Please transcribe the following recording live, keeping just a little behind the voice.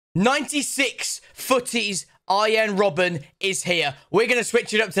96 Futties Arjen Robben is here. We're going to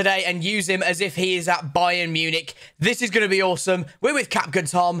switch it up today and use him as if he is at Bayern Munich. This is going to be awesome. We're with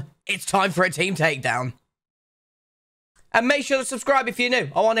CAPGUNTOM. It's time for a team takedown. And make sure to subscribe if you're new.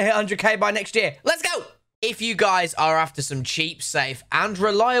 I want to hit 100k by next year. Let's go! If you guys are after some cheap, safe, and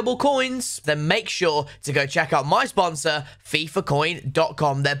reliable coins, then make sure to go check out my sponsor,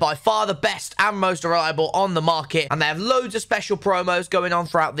 FIFAcoin.com. They're by far the best and most reliable on the market, and they have loads of special promos going on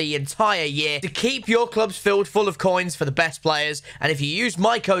throughout the entire year to keep your clubs filled full of coins for the best players. And if you use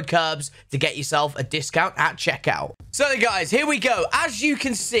my code KIRBZ to get yourself a discount at checkout. So guys, here we go. As you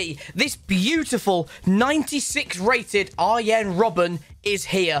can see, this beautiful 96 rated Arjen Robben is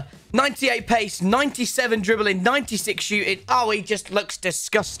here. 98 pace, 97 dribbling, 96 shooting. Oh, he just looks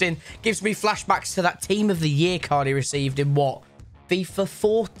disgusting. Gives me flashbacks to that Team of the Year card he received in what? FIFA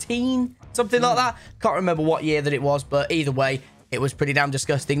 14? Something like that. Can't remember what year that it was, but either way, it was pretty damn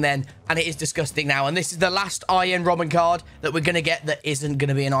disgusting then, and it is disgusting now. And this is the last Arjen Robben card that we're going to get that isn't going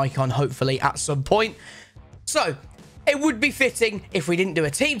to be an icon, hopefully, at some point. So, it would be fitting if we didn't do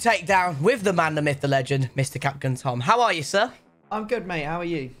a team takedown with the man, the myth, the legend, Mr. CAPGUNTOM. How are you, sir? I'm good, mate. How are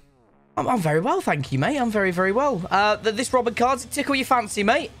you? I'm very well, thank you, mate. I'm very, very well. This Robben card's tickle your fancy,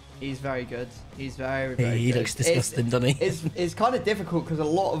 mate? He's very good. He's very good. He looks disgusting, doesn't he? It's kind of difficult because a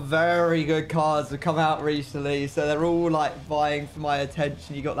lot of very good cards have come out recently, so they're all like vying for my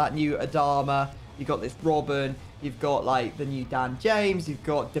attention. You got that new Adama, you got this Robben, you've got like the new Dan James, you've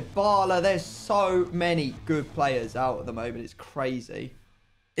got Dybala. There's so many good players out at the moment. It's crazy.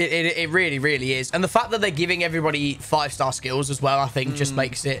 It really, really is. And the fact that they're giving everybody 5-star skills as well, I think just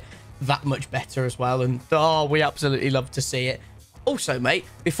makes it that much better as well. And oh, we absolutely love to see it. Also, mate,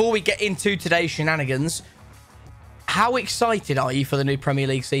 before we get into today's shenanigans, how excited are you for the new Premier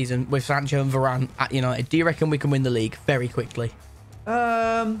League season with Sancho and Varane at United? Do you reckon we can win the league very quickly?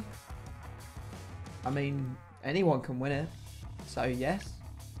 I mean, anyone can win it. So, yes,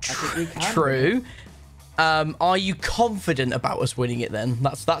 I think we can. True. Are you confident about us winning it then?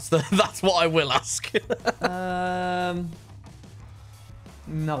 That's what I will ask.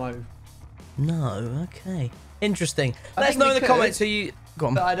 No. No. Okay. Interesting. Let us know in the comments who you. Go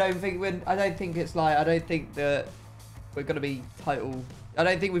on. But I don't think that we're gonna be title. I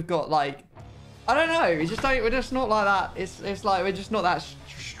don't think we've got like. I don't know. We're just not like that. It's like we're just not that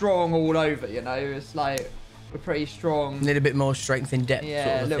strong all over. You know. It's like we're pretty strong. Need a bit more strength in depth.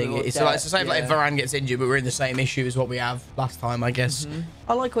 Yeah, sort of thing. It's the same like if Varane gets injured, but we're in the same issue as what we have last time, I guess.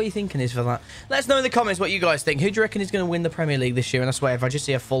 I like what you're thinking is for that. Let us know in the comments what you guys think. Who do you reckon is going to win the Premier League this year? And I swear, if I just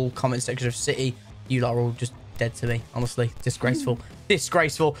see a full comment section of City, you lot are all just dead to me. Honestly, disgraceful.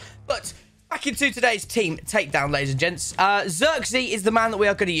 Disgraceful. But back into today's team takedown, ladies and gents. CAPGUNTOM is the man that we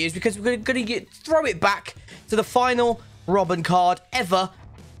are going to use because we're going to throw it back to the final Robben card ever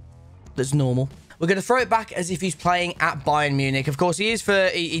that's normal. We're going to throw it back as if he's playing at Bayern Munich. Of course,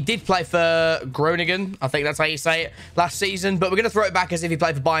 he did play for Groningen. I think that's how you say it last season. But we're going to throw it back as if he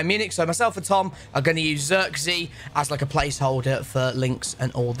played for Bayern Munich. So myself and Tom are going to use CAPGUNTOM as like a placeholder for links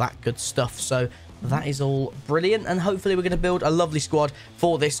and all that good stuff. So that is all brilliant. And hopefully we're going to build a lovely squad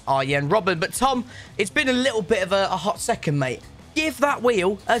for this Arjen Robben. But Tom, it's been a little bit of a hot second, mate. Give that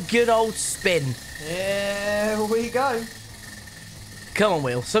wheel a good old spin. Here we go. Come on,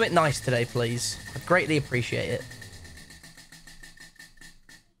 wheel. Something nice today, please. I greatly appreciate it.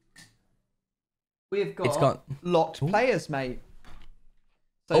 We've got locked players, mate.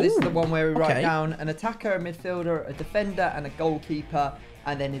 So this is the one where we write down an attacker, a midfielder, a defender, and a goalkeeper.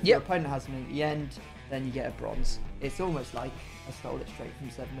 And then if your opponent has them at the end, then you get a bronze. It's almost like I stole it straight from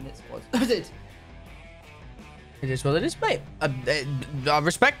 7 Minute Squad. It is what it is, mate. I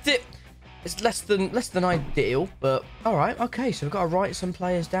respect it. It's less than ideal, but all right. Okay, so we've got to write some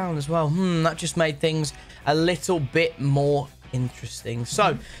players down as well. That just made things a little bit more interesting.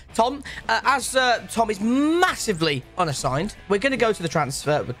 So, Tom, as Tom is massively unassigned, we're going to go to the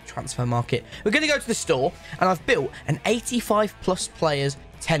transfer market. We're going to go to the store, and I've built an 85+ players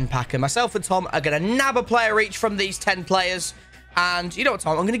 10-pack, and myself and Tom are going to nab a player each from these 10 players. And you know what,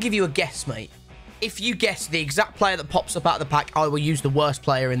 Tom? I'm going to give you a guess, mate. If you guess the exact player that pops up out of the pack, I will use the worst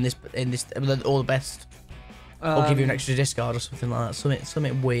player in this, or the best. I'll give you an extra discard or something like that.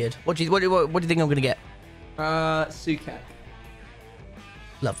 Something weird. What do you think I'm gonna get? Souček.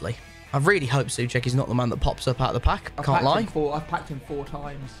 Lovely. I really hope Souček is not the man that pops up out of the pack. Can't lie. I've packed him 4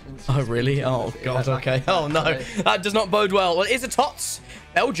 times. Oh really? Oh god. Okay. Oh no, that does not bode well. Well, it is a TOTS.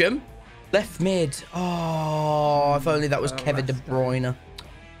 Belgium. Left mid. Oh, if only that was Kevin De Bruyne.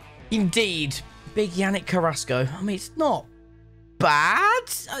 Indeed. Big Yannick Carrasco. I mean, it's not bad.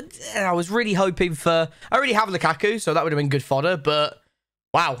 I was really hoping for... I already have Lukaku, so that would have been good fodder, but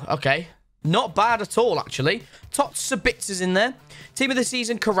Wow, okay. Not bad at all, actually. TOTS Sabitz is in there. Team of the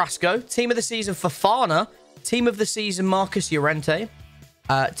season, Carrasco. Team of the season, Fofana. Team of the season, Marcus Llorente.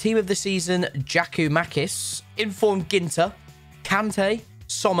 Team of the season, Jaku Makis. Informed Ginter. Kante,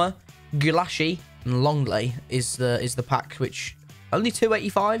 Sommer, Gulashi, and Longley is the pack, which only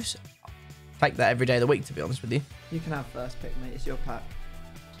 285s. Take that every day of the week, to be honest with you. You can have first pick, mate. It's your pack.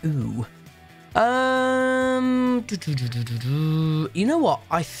 Ooh. You know what?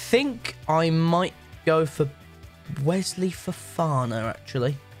 I think I might go for Wesley Fofana,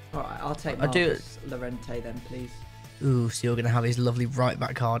 actually. All right, I'll take Marcus Llorente then, please. Ooh, so you're going to have his lovely right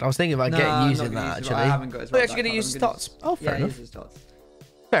back card. I was thinking about using that, actually. I haven't got his right back card. You're actually going to use his TOTS. Oh, fair enough. His TOTS.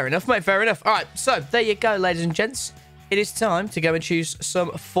 Fair enough, mate. Fair enough. All right, so there you go, ladies and gents. It is time to go and choose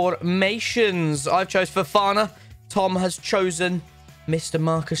some formations. I've chose Fofana. Tom has chosen Mr.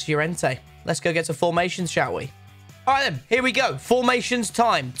 Marcus Llorente. Let's go get some formations, shall we? All right, then. Here we go. Formations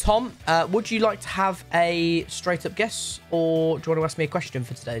time. Tom, would you like to have a straight-up guess, or do you want to ask me a question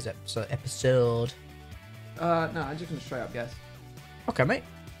for today's episode? No, I'm just going to straight-up guess. Okay, mate.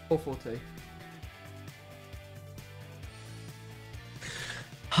 4-4-2.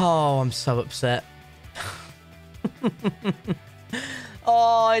 Oh, I'm so upset.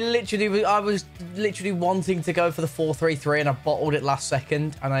 Oh, I was literally wanting to go for the 4-3-3, and I bottled it last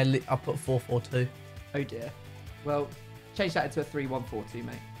second, and I put 4-4-2. Oh dear. Well, change that into a 3-1-4-2,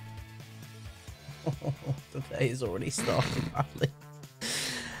 mate. The day is already starting badly.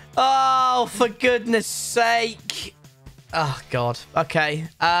 Oh, for goodness sake! Oh God. Okay.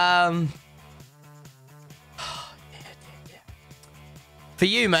 For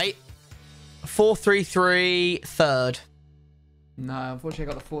you, mate. 4-3-3 third. No,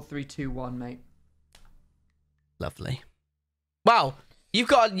 unfortunately, I got the 4-3-2-1, mate. Lovely. Wow,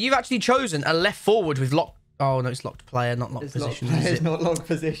 you've actually chosen a left forward with lock. Oh no, it's locked player, not locked position. It's not locked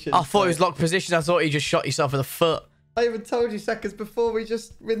position. I thought it was locked position. I thought you just shot yourself with a foot. I even told you seconds before we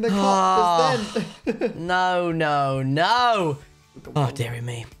just win the cup. Then. No. Oh dearie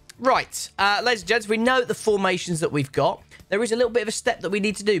me. Right, ladies and gents, we know the formations that we've got. There is a little bit of a step that we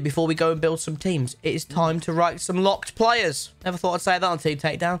need to do before we go and build some teams. It is time to write some locked players. Never thought I'd say that on Team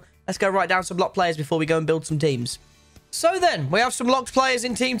Takedown. Let's go write down some locked players before we go and build some teams. So then, we have some locked players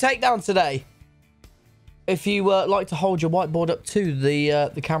in Team Takedown today. If you like to hold your whiteboard up to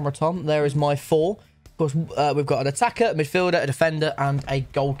the camera, Tom, there is my 4. Of course, we've got an attacker, a midfielder, a defender, and a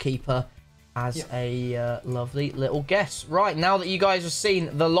goalkeeper as a lovely little guess. Right, now that you guys have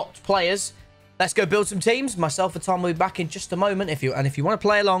seen the locked players, let's go build some teams. Myself and Tom will be back in just a moment. If you want to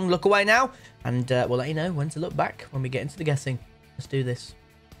play along, look away now, and we'll let you know when to look back when we get into the guessing. Let's do this.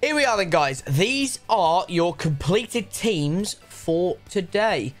 Here we are then, guys. These are your completed teams for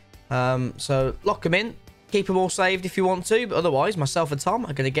today. So lock them in. Keep them all saved if you want to, but otherwise, myself and Tom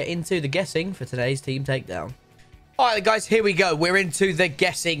are going to get into the guessing for today's Team Takedown. All right, guys, here we go. We're into the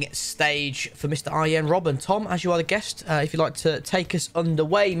guessing stage for Mr. Arjen Robben. Tom, as you are the guest, if you'd like to take us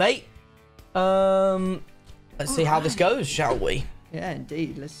underway, mate. Let's see how this goes, shall we? Yeah,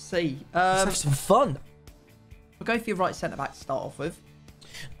 indeed. Let's see. Let's have some fun. We'll go for your right centre-back to start off with.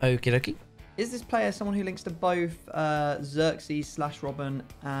 Okie dokie. Is this player someone who links to both Xerxes / Robben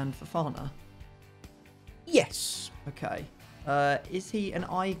and Fofana? Yes. Okay. Is he an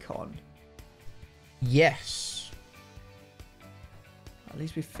icon? Yes. At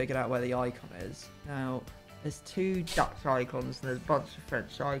least we've figured out where the icon is. Now, there's 2 Dutch icons and there's a bunch of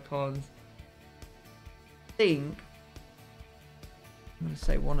French icons. I think I'm going to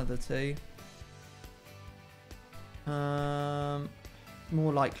say one of the 2.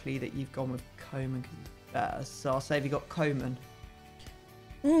 More likely that you've gone with Coman because he's better. So I'll say have you got Coman?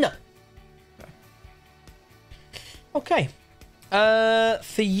 No. Okay.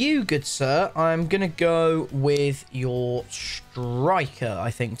 For you, good sir, I'm going to go with your striker,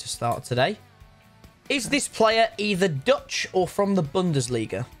 I think, to start today. Is this player either Dutch or from the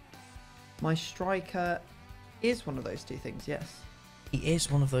Bundesliga? My striker is one of those 2 things, yes. He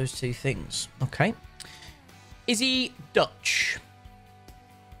is one of those 2 things. Okay. Is he Dutch?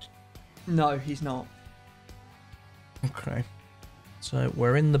 No, he's not. Okay. So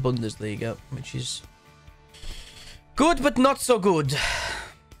we're in the Bundesliga, which is good, but not so good.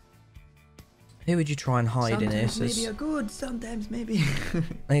 Who would you try and hide sometimes in here? Sometimes maybe are good, sometimes maybe.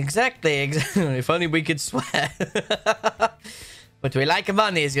 Exactly. If only we could swear. But we like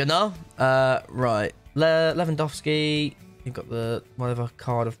monies, you know? Right. Lewandowski. You've got the whatever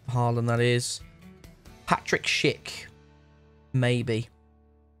card of Haaland that is. Patrick Schick. Maybe.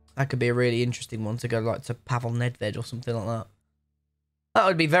 That could be a really interesting one to go like to Pavel Nedved or something like that. That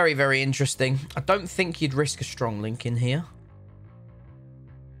would be very, very interesting. I don't think you'd risk a strong link in here.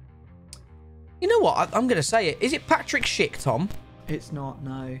 You know what? I'm going to say it. Is it Patrick Schick, Tom? It's not,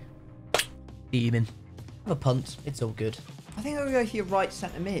 no. Demon. Have a punt. It's all good. I think I'm going to go for your right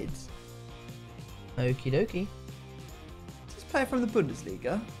centre mids. Okie dokie. Is this player from the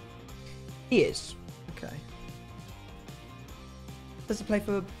Bundesliga? He is. Okay. Does he play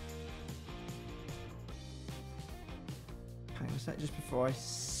for... Hang on a sec, just before I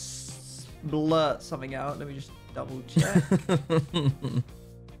blurt something out, let me just double check.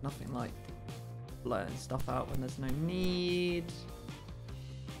 Nothing like blurting stuff out when there's no need.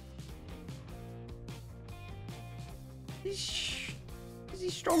 Is he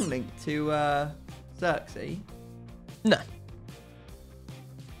strong linked to Xerxes? No.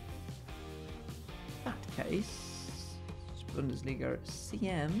 In that case, Bundesliga at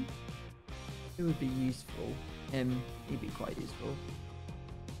CM, who would be useful? Him, he'd be quite useful.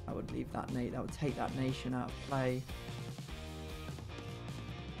 I would leave that that would take that nation out of play.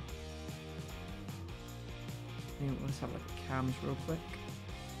 Let's have a look at cams real quick.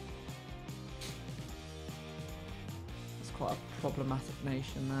 That's quite a problematic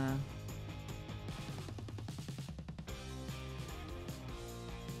nation there.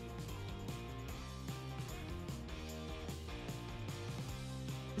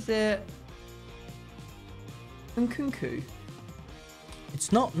 Is it Nkunku?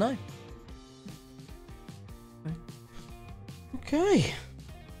 It's not, no. Okay.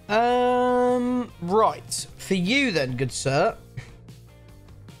 Right. For you then, good sir.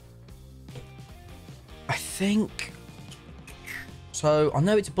 I think... So, I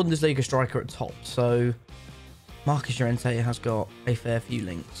know it's a Bundesliga striker at top, so... Marcus Llorente has got a fair few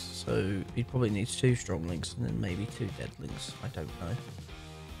links, so he probably needs 2 strong links and then maybe 2 dead links. I don't know.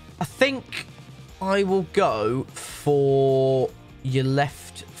 I think I will go for your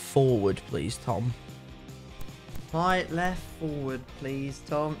left forward, please, Tom. Right, left forward, please,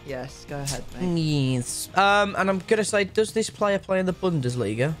 Tom. Yes, go ahead, mate. Yes. And I'm going to say, does this player play in the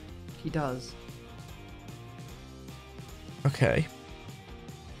Bundesliga? He does. Okay.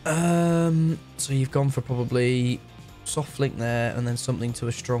 So you've gone for probably soft link there and then something to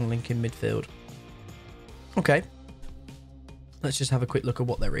a strong link in midfield. Okay. Let's just have a quick look at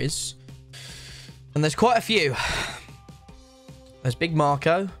what there is. And there's quite a few. There's Big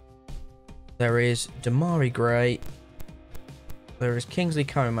Marco. There is Damari Gray. There is Kingsley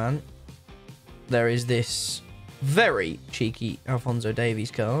Coman. There is this very cheeky Alphonso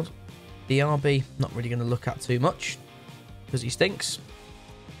Davies card. DRB, not really going to look at too much because he stinks.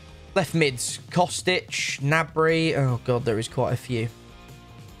 Left mids, Kostic, Gnabry. Oh god, there is quite a few.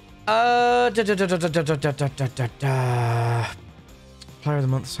 Player of the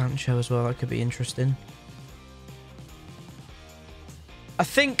month, Sancho as well. That could be interesting. I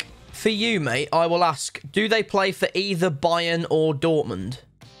think for you, mate, I will ask, do they play for either Bayern or Dortmund?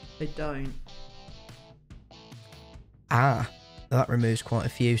 They don't. Ah, that removes quite a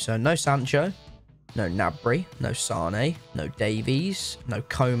few. So no Sancho, no Gnabry, no Sane, no Davies, no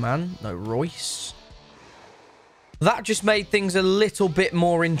Coman, no Royce. That just made things a little bit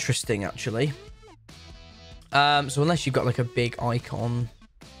more interesting, actually. So unless you've got like a big icon,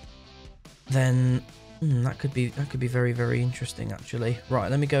 then that could be very, very interesting, actually. Right,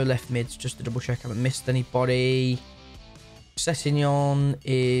 let me go left mids just to double check I haven't missed anybody. Sessignon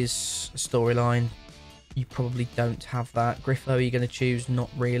is a storyline. You probably don't have that. Griffo, you're going to choose? Not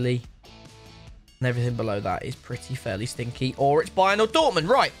really. And everything below that is pretty fairly stinky. Or it's Bayern or Dortmund.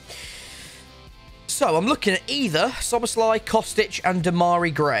 Right. So I'm looking at either Szoboszlai, Kostic and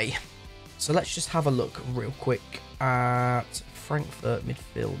Damari Gray. So let's just have a look real quick at Frankfurt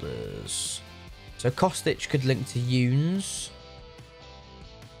midfielders. So Kostic could link to Younes.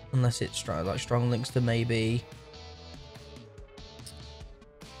 Unless it's like strong links to maybe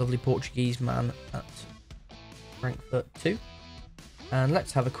lovely Portuguese man at Frankfurt too. And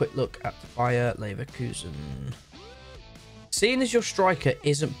let's have a quick look at Bayer Leverkusen. Seeing as your striker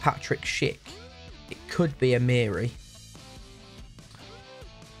isn't Patrick Schick, it could be Amiri.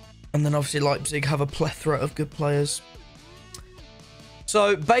 And then obviously Leipzig have a plethora of good players.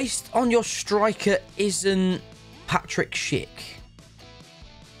 So based on your striker isn't Patrick Schick,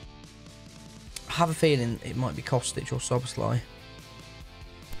 I have a feeling it might be Kostic or Szoboszlai.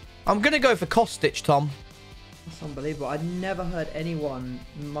 I'm going to go for Kostic, Tom. That's unbelievable. I'd never heard anyone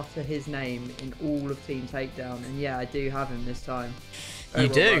mutter his name in all of Team Takedown. And yeah, I do have him this time. You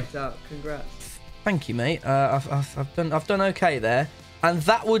do? Congrats. Thank you, mate. I've done okay there. And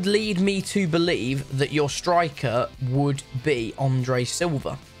that would lead me to believe that your striker would be Andre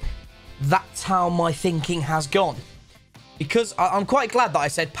Silva. That's how my thinking has gone. Because I'm quite glad that I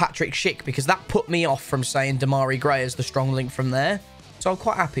said Patrick Schick, because that put me off from saying Damari Gray as the strong link from there. So I'm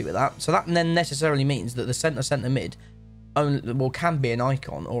quite happy with that. So that then necessarily means that the centre mid only, well, can be an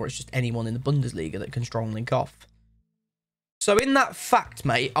icon, or it's just anyone in the Bundesliga that can strong link off. So in that fact,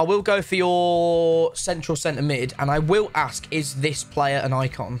 mate, I will go for your central centre mid, and I will ask, is this player an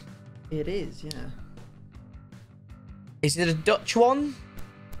icon? It is, yeah. Is it a Dutch one?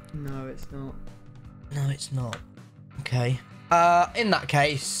 No, it's not. No, it's not. Okay. In that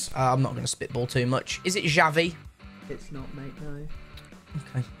case, I'm not going to spitball too much. Is it Xavi? It's not, mate, no.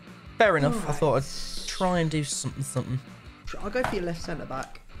 Okay. Fair enough. Right. I thought I'd try and do something. I'll go for your left centre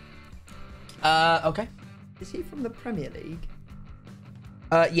back. Okay. Is he from the Premier League?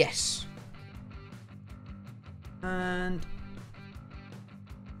 Yes. And...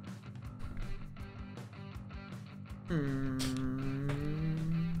 I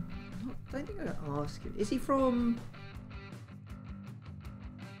don't think I'm going to ask him. Is he from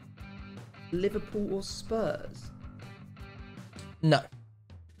Liverpool or Spurs? No.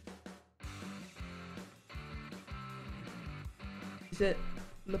 Is it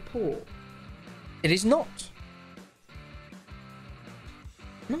Laporte? It is not.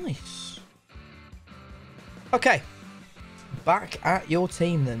 Nice. Okay. Back at your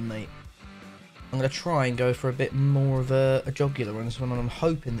team then, mate. I'm going to try and go for a bit more of a jugular on this one, and I'm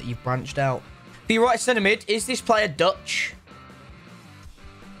hoping that you've branched out. For your right centre mid, is this player Dutch?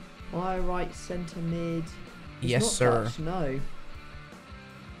 My right centre mid. Yes, not sir. Dutch, no.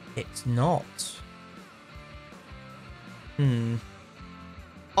 It's not.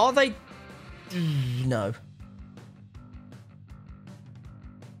 Are they? No.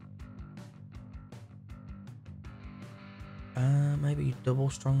 Maybe you double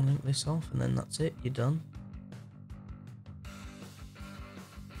strong link this off, and then that's it. You're done.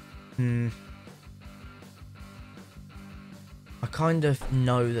 I kind of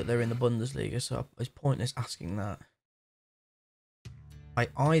know that they're in the Bundesliga, so it's pointless asking that. I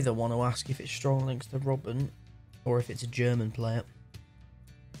either want to ask if it's strong links to Robben, or if it's a German player.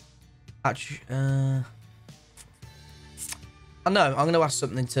 Actually, I know. I'm going to ask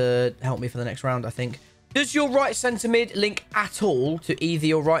something to help me for the next round, I think. Does your right centre mid link at all to either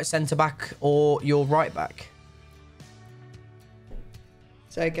your right centre back or your right back?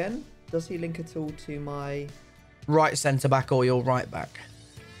 Say again, does he link at all to my... Right centre back or your right back?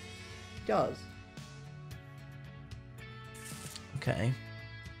 Does. Okay.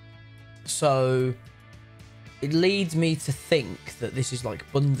 So it leads me to think that this is like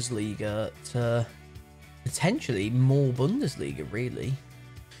Bundesliga to potentially more Bundesliga, really.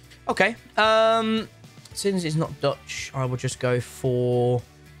 Okay. Since it's not Dutch, I will just go for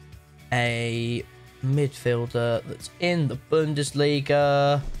a midfielder that's in the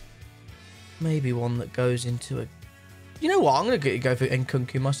Bundesliga. Maybe one that goes into a... You know what? I'm going to go for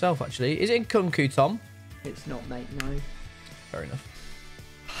Enquiries myself, actually. Is it Enquiries, Tom? It's not, mate, no. Fair enough.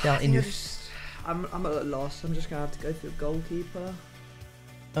 Yeah, in your... I'm at a loss. I'm just going to have to go for a goalkeeper.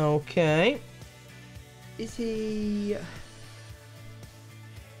 Okay. Is he...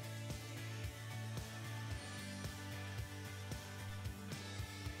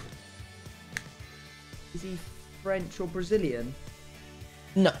 Is he French or Brazilian?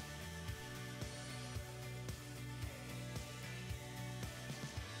 No.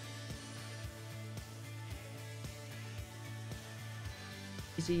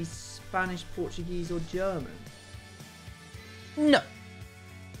 Is he Spanish, Portuguese or German? No.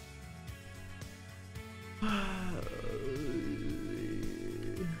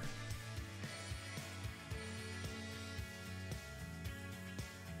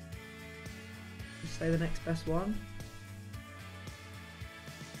 Say the next best one.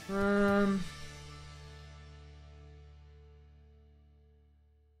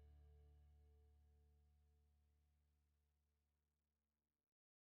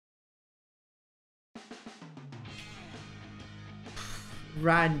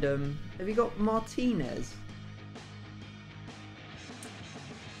 Random. Have you got Martinez?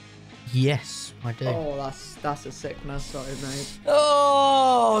 Yes, I do. Oh, that's a sickness. Sorry, mate.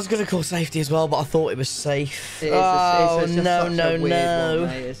 Oh, I was going to call safety as well, but I thought it was safe. It's no. One,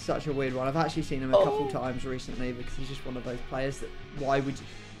 mate. It's such a weird one. I've actually seen him a couple times recently because he's just one of those players that why would you...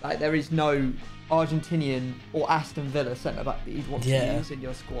 Like, there is no Argentinian or Aston Villa centre-back that you'd want to use in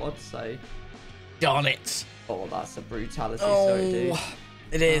your squad, so... Darn it. Oh, that's a brutality, sorry, dude.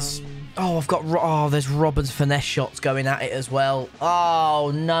 It is. I've got... Oh, there's Robben's finesse shots going at it as well.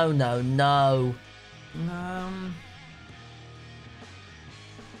 Oh, no.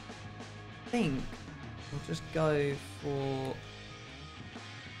 I think I'll just go for...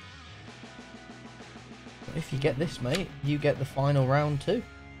 If you get this, mate, you get the final round too.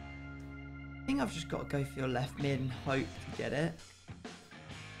 I think I've just got to go for your left mid and hope to get it.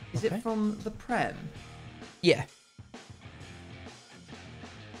 Is it from the Prem? Yeah.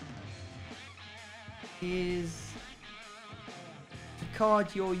 Is the card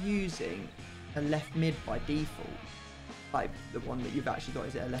you're using a left mid by default? Like the one that you've actually got,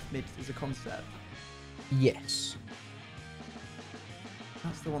 is it a left mid as a concept? Yes.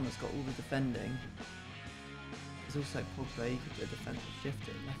 That's the one that's got all the defending. There's also Pogba, you could do a defensive shift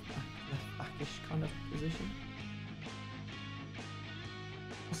at left backish kind of position.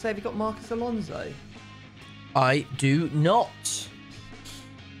 I'll say, have you got Marcus Alonso? I do not.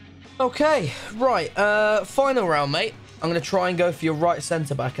 Okay, right. Final round, mate. I'm going to try and go for your right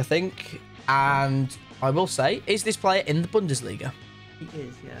centre-back, I think. And I will say, is this player in the Bundesliga? He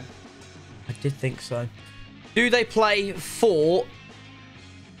is, yeah. I did think so. Do they play for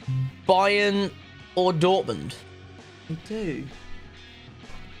Bayern or Dortmund? They do.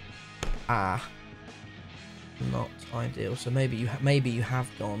 Ah. Not ideal. So maybe you have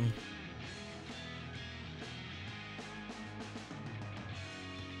gone.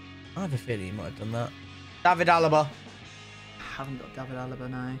 I have a feeling you might have done that. David Alaba. I haven't got David Alaba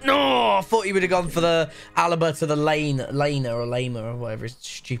now. No, I thought you would have gone for the Alaba to the Lama or whatever his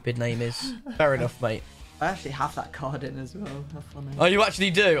stupid name is. Fair enough, mate. I actually have that card in as well. How funny. Oh, you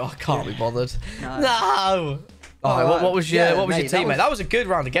actually do? Oh, I can't be bothered. No. Oh, what was your mate, teammate? That was a good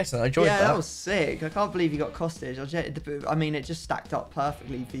round of guessing. I enjoyed that. Yeah, that was sick. I can't believe you got Kostic. I mean, it just stacked up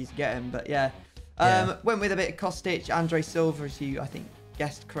perfectly for you to get him. But yeah, went with a bit of Kostic. Andre Silva, as you I think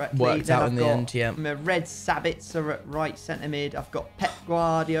guessed correctly. Worked then out I've in the end. Yeah. My Red Sabitzer at right centre mid. I've got Pep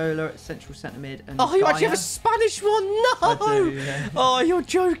Guardiola at central centre mid. And Oh, you actually Gaia. have a Spanish one? No. I do, yeah. Oh, you're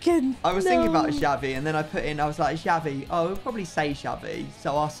joking. I was thinking about Xavi, and then I put in. I was like, Xavi. Oh, we'll probably say Xavi.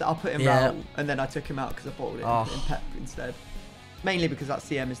 So I'll put in Raul, and then I took him out because I bottled it and put in Pep instead. Mainly because that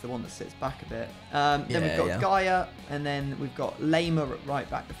CM is the one that sits back a bit. Then we've got Gaia, and then we've got Lama at right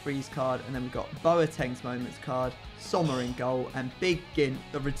back, the freeze card, and then we've got Boateng's moments card, Sommer in goal, and Big Gint,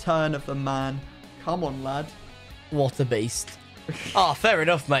 the return of the man. Come on, lad. What a beast. Oh, fair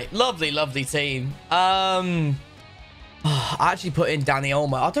enough, mate. Lovely, lovely team. I actually put in Danny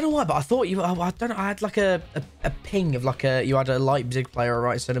Olmo. I don't know why, but I thought you. I don't know. I had like a ping of like you had a Leipzig player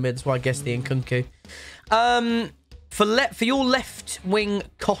right centre mid. That's why I guessed the Nkunku. For your left wing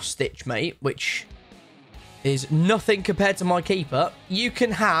Kostic, mate, which is nothing compared to my keeper, you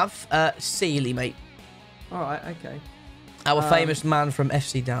can have Sealy, mate. All right, okay. Our famous man from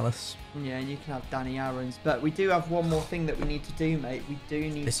FC Dallas. Yeah, and you can have Danny Aarons, but we do have one more thing that we need to do, mate. We do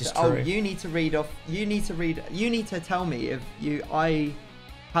need. This to, is true. Oh, you need to read off. You need to tell me if I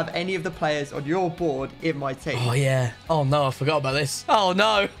have any of the players on your board in my team. Oh yeah. Oh no, I forgot about this. Oh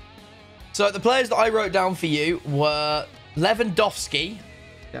no. So the players that I wrote down for you were Lewandowski,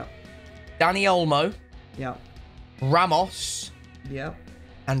 Yeah. Danny Olmo, Yeah. Ramos, Yeah.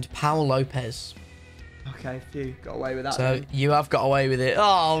 and Paul Lopez. Okay, you got away with that. So then. you have got away with it.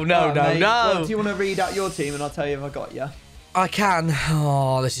 Oh no, no, mate. no. Well, do you want to read out your team and I'll tell you if I got you? I can.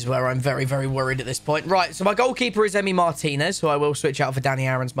 Oh, this is where I'm very, very worried at this point. Right, so my goalkeeper is Emi Martinez, who I will switch out for Danny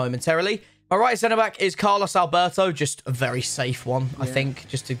Aarons momentarily. My right centre-back is Carlos Alberto, just a very safe one, I think,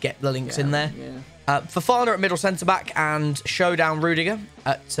 just to get the links in there. Yeah. Fofana at middle centre-back and Showdown Rudiger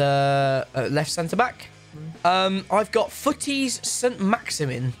at left centre-back. I've got Futties St.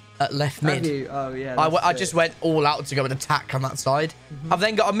 Maximin at left mid. Have you? Oh, yeah. I just went all out to go and attack on that side. I've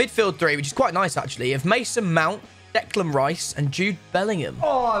then got a midfield three, which is quite nice, actually, of Mason Mount, Declan Rice, and Jude Bellingham.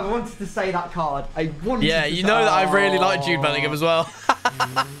 Oh, I wanted to say that card. Yeah, you know that I really like Jude Bellingham as well.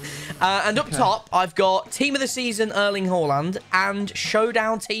 And up top, I've got Team of the Season Erling Haaland and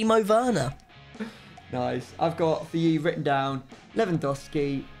Showdown Timo Werner. Nice. I've got for you written down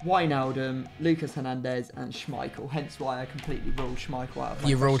Lewandowski, Wijnaldum, Lucas Hernandez, and Schmeichel. Hence why I completely ruled Schmeichel out.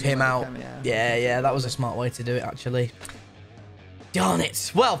 You ruled him out. Yeah, that was a smart way to do it, actually. Darn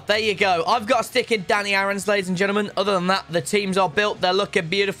it. Well, there you go. I've got to stick in Danny Aarons, ladies and gentlemen. Other than that, the teams are built. They're looking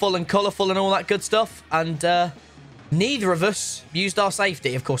beautiful and colourful and all that good stuff. And neither of us used our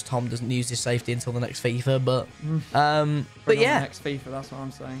safety. Of course, Tom doesn't use his safety until the next FIFA, but yeah. Next FIFA, that's what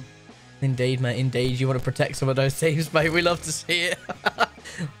I'm saying. Indeed, mate. Indeed. You want to protect some of those teams, mate. We love to see it.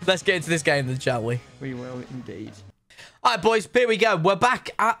 Let's get into this game then, shall we? We will indeed. All right, boys. Here we go. We're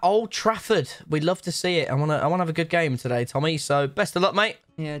back at Old Trafford. We'd love to see it. I want to have a good game today, Tommy. So best of luck, mate.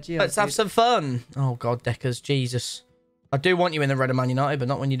 Yeah, Let's have some fun. Oh, God, Deckers. Jesus. I do want you in the red of Man United, but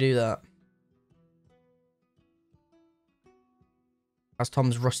not when you do that. As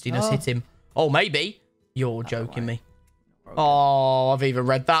Tom's rustiness hit him. Oh, maybe. You're joking me. Oh, I've even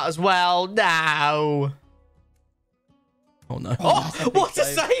read that as well. No. Oh, no. Oh, what a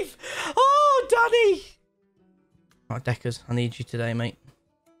save. Oh, Danny. Right, Deckers, I need you today, mate.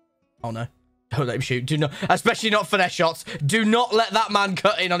 Oh, no. Don't let him shoot. Do not, especially not finesse shots. Do not let that man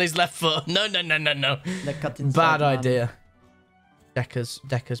cut in on his left foot. No, no, no, no, no. Bad idea. Deckers,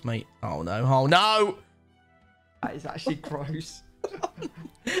 mate. Oh, no. Oh, no. That is actually gross.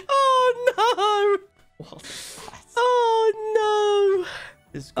 Oh, no. What? Oh, no.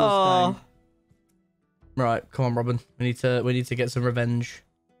 Disgusting. Right, come on, Robin. We need to get some revenge.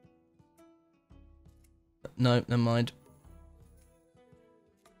 No, never mind.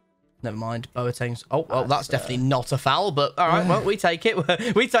 Never mind. Boateng's. Oh, well, that's definitely not a foul, but all right, well, we take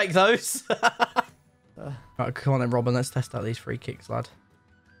it. We take those. Right, come on then, Robin. Let's test out these free kicks, lad.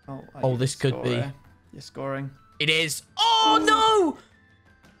 Oh, this could be. You're scoring. It is. Oh, no!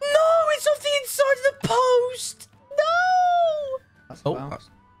 No, it's off the inside of the post. No! That's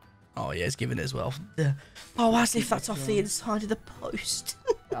oh, yeah, it's given it as well. Oh, as if that's off the inside of the post.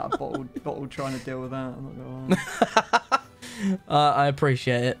 Yeah, bottle trying to deal with that. I'm not gonna lie. I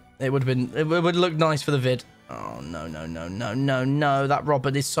appreciate it. It would have been. It would look nice for the vid. Oh no no no no no no! That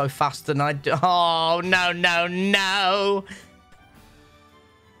Robert is so fast, and oh no no no!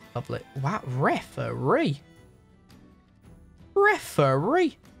 Lovely. Wow, referee.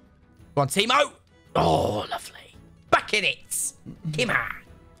 Referee. Go on, Timo. Oh, lovely. Back in it. Come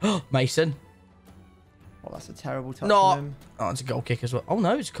on. Mason. Oh, that's a terrible touch. No. From him. Oh, it's a goal kick as well. Oh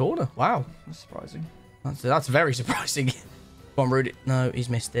no, it's a corner. Wow. That's surprising. That's very surprising. Go on, Rudy. No, he's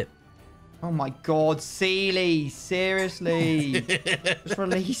missed it. Oh my God, Sealy, seriously. Just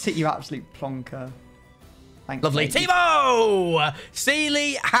release it, you absolute plonker. Thanks, Lovely. mate. Timo!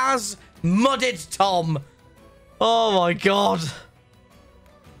 Sealy has mudded Tom. Oh my God.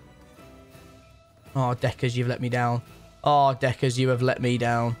 Oh, Deckers, you've let me down. Oh, Deckers, you have let me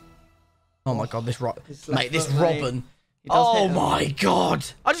down. Oh my God, this mate, this Robin. Oh my God.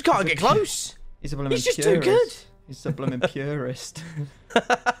 I just can't get close. He's a blooming He's just purist. too good. He's a blooming purist.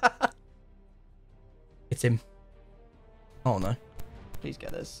 It's him. Oh no. Please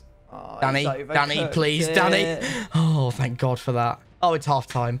get this. Oh, Danny, please, Danny. Oh, thank God for that. Oh, it's half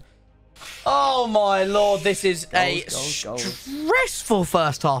time. Oh my Lord, this is a stressful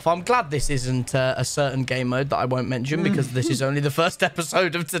first half. I'm glad this isn't a certain game mode that I won't mention because this is only the first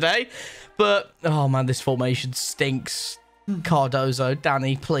episode of today. But, oh man, this formation stinks. Cardozo,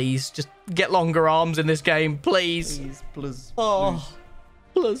 Danny, please, just get longer arms in this game, please. Please. Oh,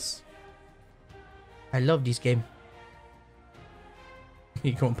 please. I love this game.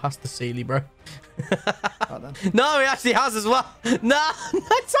 You come past the Sealy, bro. No, he actually has as well. No,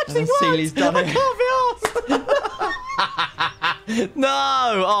 it's actually worked. Sealy's done it. I can't be arsed.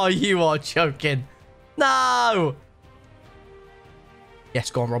 No. Oh, you are joking. No.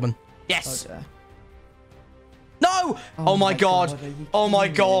 Yes, go on, Robin. Yes. Okay. No. Oh my God. Oh my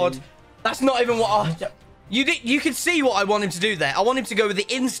God. That's not even what I... You can see what I want him to do there. I want him to go with the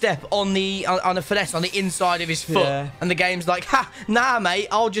instep on a finesse on the inside of his foot. Yeah. And the game's like, ha, nah, mate.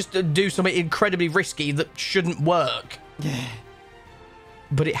 I'll just do something incredibly risky that shouldn't work. Yeah.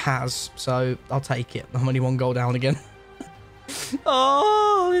 But it has, so I'll take it. I'm only one goal down again.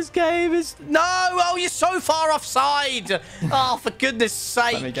 Oh, this game is... No! Oh, you're so far offside! Oh, for goodness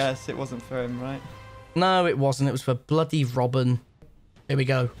sake. Let me guess, it wasn't for him, right? No, it wasn't. It was for bloody Robin. Here we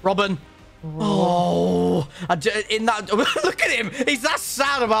go. Robin. Oh, in that... Look at him. He's that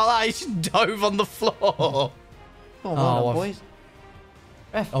sad about that. He just dove on the floor. Oh, well, boys.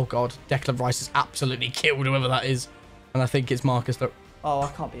 Oh, God. Declan Rice has absolutely killed whoever that is. And I think it's Marcus. Oh,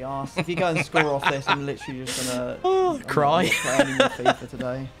 I can't be arsed. If you go and score off this, I'm literally just going to... cry. Play any more FIFA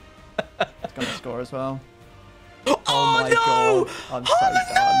today. It's going to score as well. Oh, my no! God. I'm so done.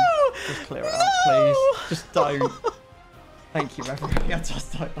 No! Just clear it out, please. Just don't. Thank you, referee. I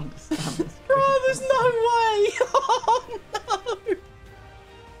just don't understand this. Bro, there's no way. Oh, no.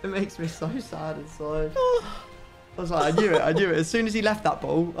 It makes me so sad inside. I was like, I knew it. As soon as he left that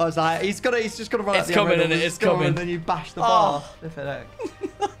ball, I was like, he's just got to run out the coming, end. isn't it? It's coming. And then you bash the bar.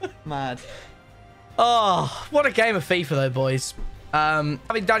 Mad. Oh, what a game of FIFA, though, boys.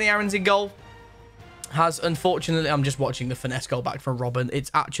 Having Danny Aaron's in goal has, unfortunately, I'm just watching the finesse goal back from Robin. It's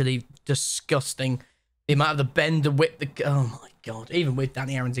actually disgusting. The amount of the bend, the whip, oh my God. Even with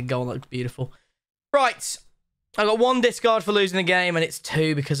Danny Aaron's in goal, that looks beautiful. Right. I got 1 discard for losing the game, and it's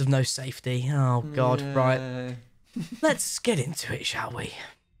 2 because of no safety. Oh, God. Yeah. Right. Let's get into it, shall we?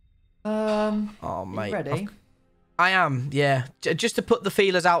 Oh, mate. Ready? I am, yeah. Just to put the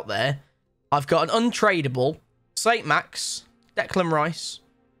feelers out there, I've got an untradeable St. Max, Declan Rice,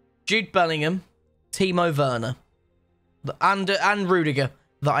 Jude Bellingham, Timo Werner, and Rudiger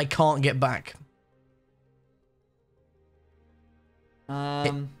that I can't get back.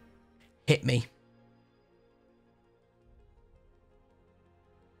 Hit me.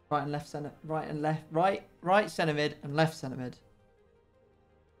 Right and left centre. Right and left. Right centre mid and left centre mid.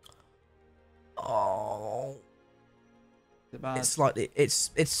 Oh. Is it bad?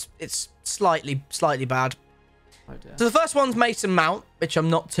 It's slightly bad. Oh dear. So the first one's Mason Mount, which I'm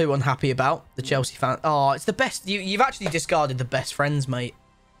not too unhappy about. The Chelsea fan. Oh, it's the best. You've actually discarded the best friends, mate.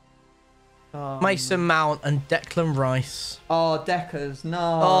 Mason Mount and Declan Rice. Oh, Deckers.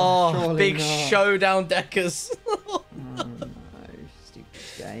 No. Oh, big not. showdown Deckers. Oh, no. Stupid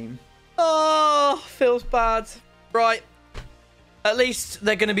game. Oh, feels bad. Right. At least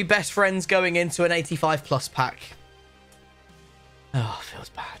they're going to be best friends going into an 85 plus pack. Oh, feels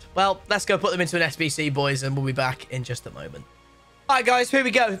bad. Well, let's go put them into an SBC, boys, and we'll be back in just a moment. All right, guys, here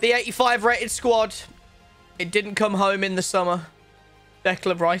we go. The 85 rated squad. It didn't come home in the summer.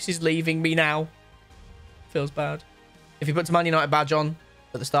 Declan Rice is leaving me now. Feels bad. If he puts a Man United badge on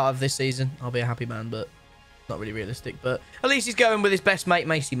at the start of this season, I'll be a happy man, but not really realistic. But at least he's going with his best mate,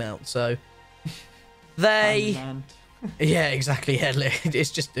 Macy Mount. So they... yeah, exactly. Yeah,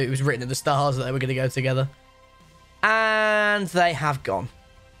 it was written in the stars that they were going to go together. And they have gone.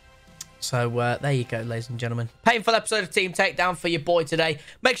 So there you go, ladies and gentlemen. Painful episode of Team Takedown for your boy today.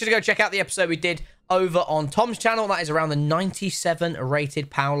 Make sure to go check out the episode we did over on Tom's channel. That is around the 97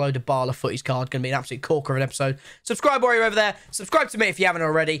 rated Paolo Dybala Futties card. Going to be an absolute corker of an episode. Subscribe while you're over there. Subscribe to me if you haven't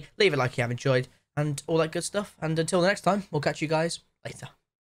already. Leave a like if you have enjoyed. And all that good stuff. And until the next time, we'll catch you guys later.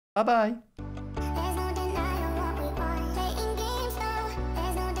 Bye-bye.